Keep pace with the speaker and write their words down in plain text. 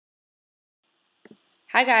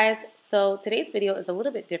Hi guys, so today's video is a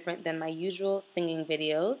little bit different than my usual singing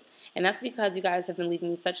videos, and that's because you guys have been leaving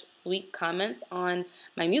me such sweet comments on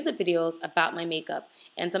my music videos about my makeup,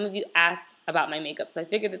 and some of you asked about my makeup, so I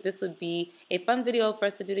figured that this would be a fun video for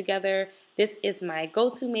us to do together. This is my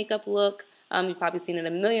go-to makeup look. You've probably seen it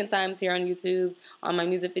a million times here on YouTube on my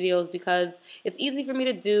music videos because it's easy for me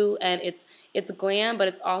to do, and it's glam, but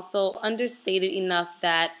it's also understated enough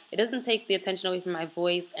that it doesn't take the attention away from my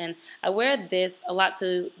voice. And I wear this a lot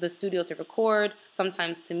to the studio to record,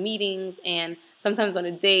 sometimes to meetings, and sometimes on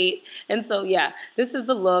a date. And so yeah, this is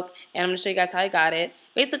the look, and I'm going to show you guys how I got it.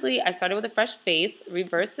 Basically, I started with a fresh face,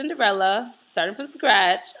 reverse Cinderella, started from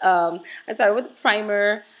scratch. I started with a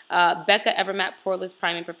primer, Becca Evermatte Poreless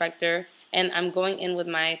Priming Perfector, and I'm going in with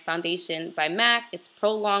my foundation by MAC. It's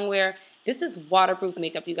Pro Longwear. This is waterproof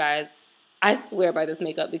makeup, you guys. I swear by this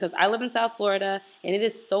makeup because I live in South Florida and it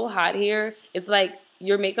is so hot here. It's like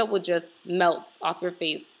your makeup will just melt off your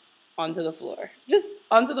face onto the floor. Just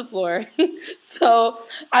onto the floor. So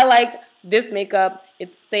I like this makeup.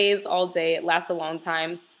 It stays all day. It lasts a long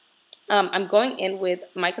time. I'm going in with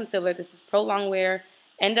my concealer. This is Pro Longwear.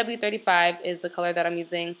 NW35 is the color that I'm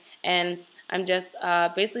using. And I'm just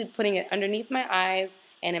basically putting it underneath my eyes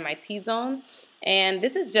and in my T-zone. And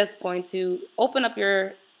this is just going to open up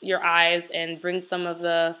your eyes and bring some of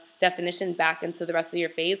the definition back into the rest of your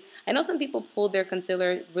face. I know some people pull their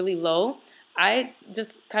concealer really low. I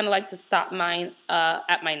just kind of like to stop mine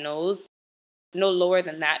at my nose, no lower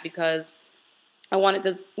than that, because I want it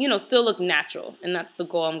to, still look natural, and that's the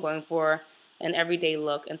goal I'm going for, an everyday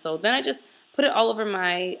look. And so then I just put it all over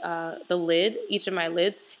my the lid, each of my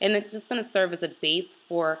lids, and it's just going to serve as a base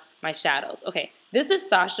for my shadows. Okay, this is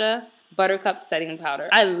Sacha Buttercup setting powder.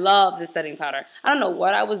 I love this setting powder. I don't know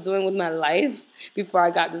what I was doing with my life before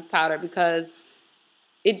I got this powder because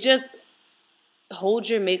it just holds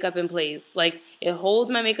your makeup in place. Like, it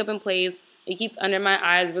holds my makeup in place. It keeps under my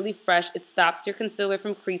eyes really fresh. It stops your concealer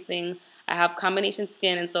from creasing. I have combination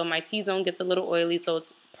skin, and so my T-zone gets a little oily, so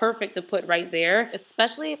it's perfect to put right there,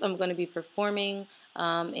 especially if I'm going to be performing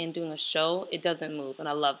and doing a show. It doesn't move, and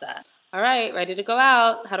I love that. All right, ready to go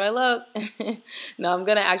out. How do I look? No, I'm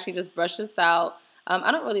going to actually just brush this out.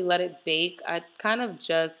 I don't really let it bake. I kind of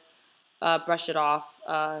just brush it off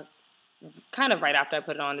kind of right after I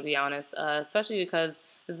put it on, to be honest, especially because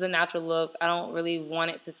this is a natural look. I don't really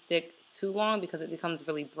want it to stick too long because it becomes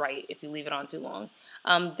really bright if you leave it on too long.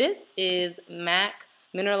 This is MAC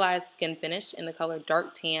Mineralize Skin Finish in the color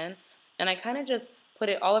Darktan, and I kind of just put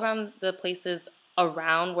it all around the places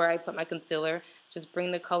around where I put my concealer. Just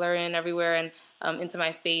bring the color in everywhere and into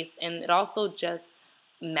my face, and it also just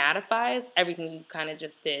mattifies everything you kind of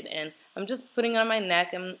just did. And I'm just putting it on my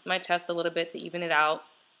neck and my chest a little bit to even it out.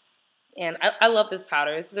 And I love this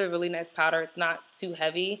powder. This is a really nice powder. It's not too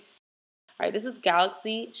heavy. All right, this is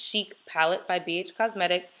Galaxy Chic Palette by BH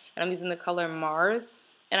Cosmetics, and I'm using the color Mars.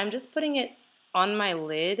 And I'm just putting it on my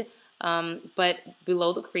lid, but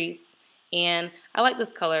below the crease. And I like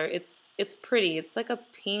this color. It's pretty. It's like a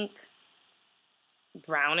pink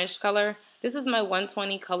brownish color. This is my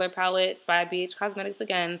 120 color palette by BH Cosmetics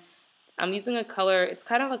again. I'm using a color, it's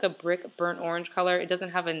kind of like a brick burnt orange color. It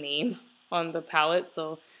doesn't have a name on the palette,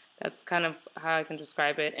 so that's kind of how I can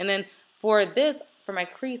describe it. And then for this, for my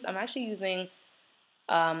crease, I'm actually using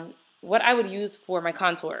what I would use for my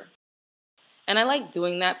contour. And I like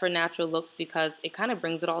doing that for natural looks because it kind of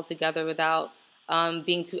brings it all together without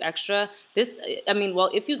being too extra.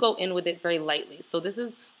 Well, if you go in with it very lightly. So this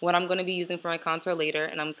is what I'm going to be using for my contour later,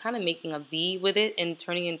 and I'm kind of making a V with it and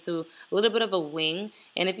turning it into a little bit of a wing.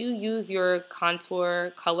 And if you use your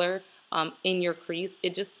contour color in your crease,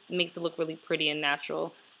 it just makes it look really pretty and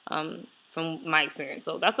natural from my experience.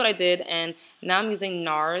 So that's what I did, and now I'm using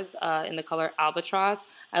NARS in the color Albatross.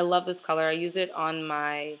 I love this color. I use it on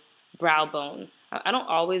my brow bone. I don't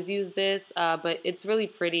always use this, but it's really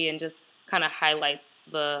pretty and just kind of highlights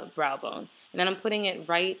the brow bone. And then I'm putting it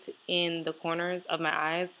right in the corners of my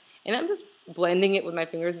eyes, and I'm just blending it with my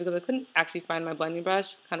fingers because I couldn't actually find my blending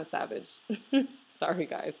brush. Kind of savage. Sorry,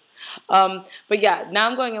 guys. But yeah, now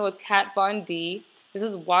I'm going in with Kat Von D. This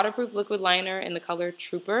is waterproof liquid liner in the color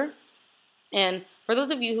Trooper. And for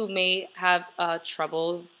those of you who may have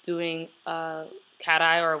trouble doing cat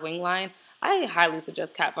eye or a wing line, I highly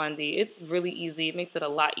suggest Kat Von D. It's really easy. It makes it a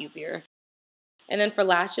lot easier. And then for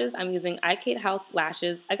lashes, I'm using ikatehouse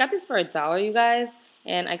lashes. I got these for $1, you guys,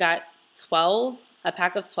 and I got 12, a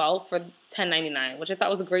pack of 12 for $10.99, which I thought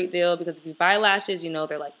was a great deal because if you buy lashes,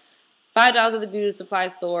 they're like $5 at the beauty supply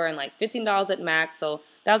store and like $15 at MAC, so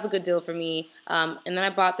that was a good deal for me. And then I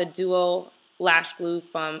bought the Duo lash glue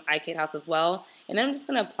from ikatehouse as well. And then I'm just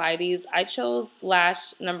going to apply these. I chose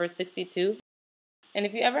lash number 62. And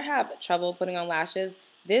if you ever have trouble putting on lashes,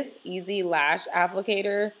 this Easy Lash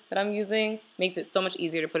applicator that I'm using makes it so much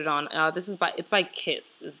easier to put it on. It's by Kiss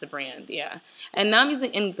is the brand, yeah. And now I'm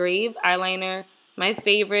using Engrave eyeliner, my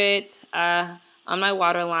favorite, on my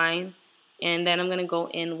waterline. And then I'm going to go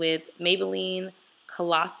in with Maybelline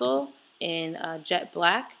Collassal in jet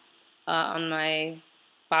black on my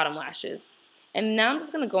bottom lashes. And now I'm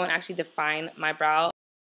just going to go and actually define my brow.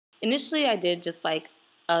 Initially, I did just like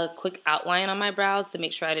a quick outline on my brows to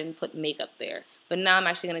make sure I didn't put makeup there. But now I'm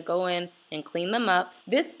actually going to go in and clean them up.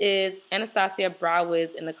 This is Anastasia Brow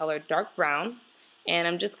Wiz in the color dark brown. And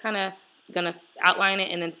I'm just kind of going to outline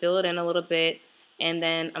it and then fill it in a little bit. And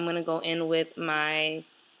then I'm going to go in with my,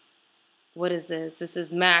 what is this? This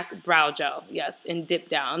is MAC Brow Gel, yes, and dip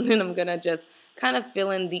down. And I'm going to just kind of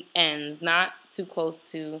fill in the ends, not too close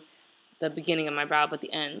to the beginning of my brow, but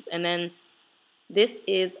the ends. And then this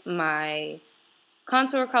is my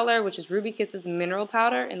contour color, which is Ruby Kiss's Mineral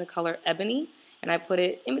Powder in the color Ebony. And I put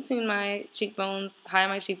it in between my cheekbones, high on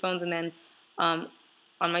my cheekbones, and then on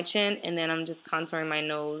my chin. And then I'm just contouring my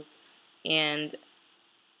nose. And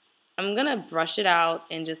I'm going to brush it out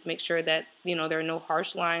and just make sure that, you know, there are no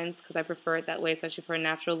harsh lines because I prefer it that way, especially for a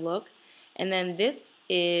natural look. And then this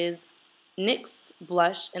is NYX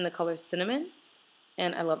blush in the color Cinnamon.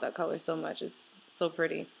 And I love that color so much. It's so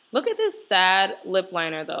pretty. Look at this sad lip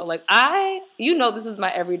liner though. Like you know this is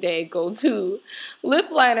my everyday go-to lip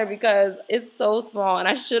liner because it's so small. And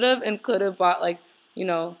I should have and could have bought like, you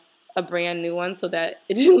know, a brand new one so that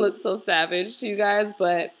it didn't look so savage to you guys.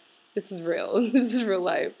 But this is real. This is real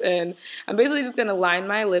life. And I'm basically just going to line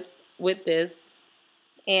my lips with this.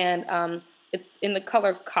 And it's in the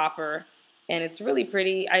color Copper. And it's really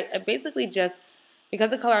pretty. I basically just, because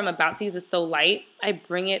the color I'm about to use is so light, I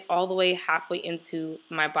bring it all the way halfway into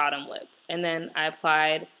my bottom lip. And then I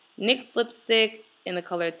applied NYX lipstick in the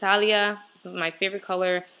color Italia. This is my favorite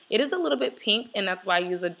color. It is a little bit pink, and that's why I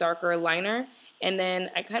use a darker liner. And then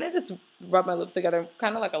I kind of just rub my lips together,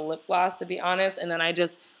 kind of like a lip gloss, to be honest. And then I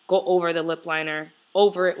just go over the lip liner,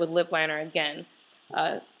 over it with lip liner again,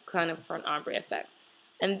 kind of for an ombre effect.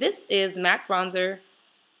 And this is MAC bronzer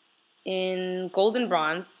in Golden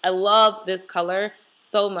Bronze. I love this color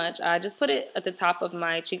so much. I just put it at the top of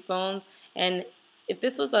my cheekbones, and if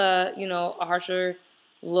this was a, you know, a harsher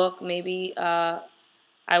look, maybe I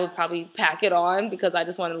would probably pack it on because I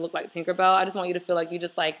just want to look like Tinkerbell. I just want you to feel like you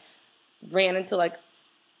just like ran into like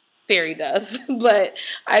fairy dust. But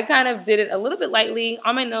I kind of did it a little bit lightly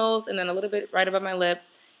on my nose and then a little bit right above my lip.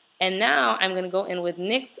 And now I'm going to go in with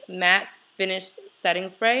NYX Matte Finish Setting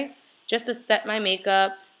Spray just to set my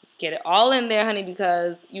makeup. Get it all in there, honey,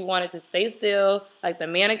 because you want it to stay still, like the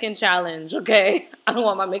mannequin challenge, okay? I don't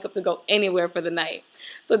want my makeup to go anywhere for the night.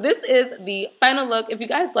 So this is the final look. If you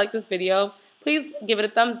guys like this video, please give it a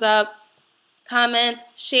thumbs up, comment,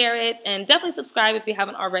 share it, and definitely subscribe if you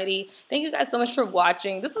haven't already. Thank you guys so much for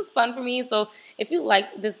watching. This was fun for me, so if you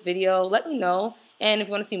liked this video, let me know. And if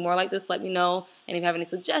you want to see more like this, let me know. And if you have any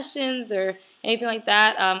suggestions or anything like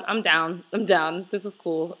that, I'm down. I'm down. This was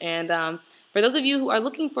cool. And for those of you who are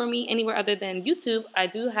looking for me anywhere other than YouTube, I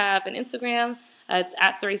do have an Instagram. It's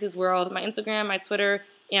at ceresiasworld. My Instagram, my Twitter,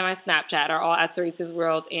 and my Snapchat are all at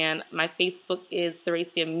ceresiasworld. And my Facebook is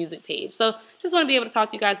Ceresia Music page. So just want to be able to talk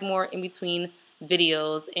to you guys more in between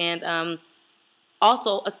videos. And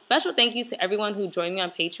also, a special thank you to everyone who joined me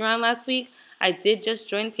on Patreon last week. I did just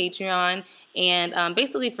join Patreon. And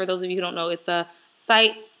basically, for those of you who don't know, it's a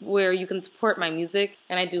site where you can support my music.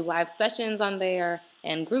 And I do live sessions on there,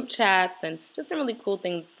 and group chats, and just some really cool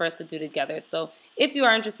things for us to do together. So if you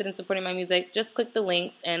are interested in supporting my music, just click the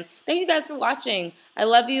links. And thank you guys for watching. I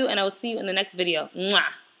love you, and I will see you in the next video.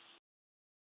 Mwah!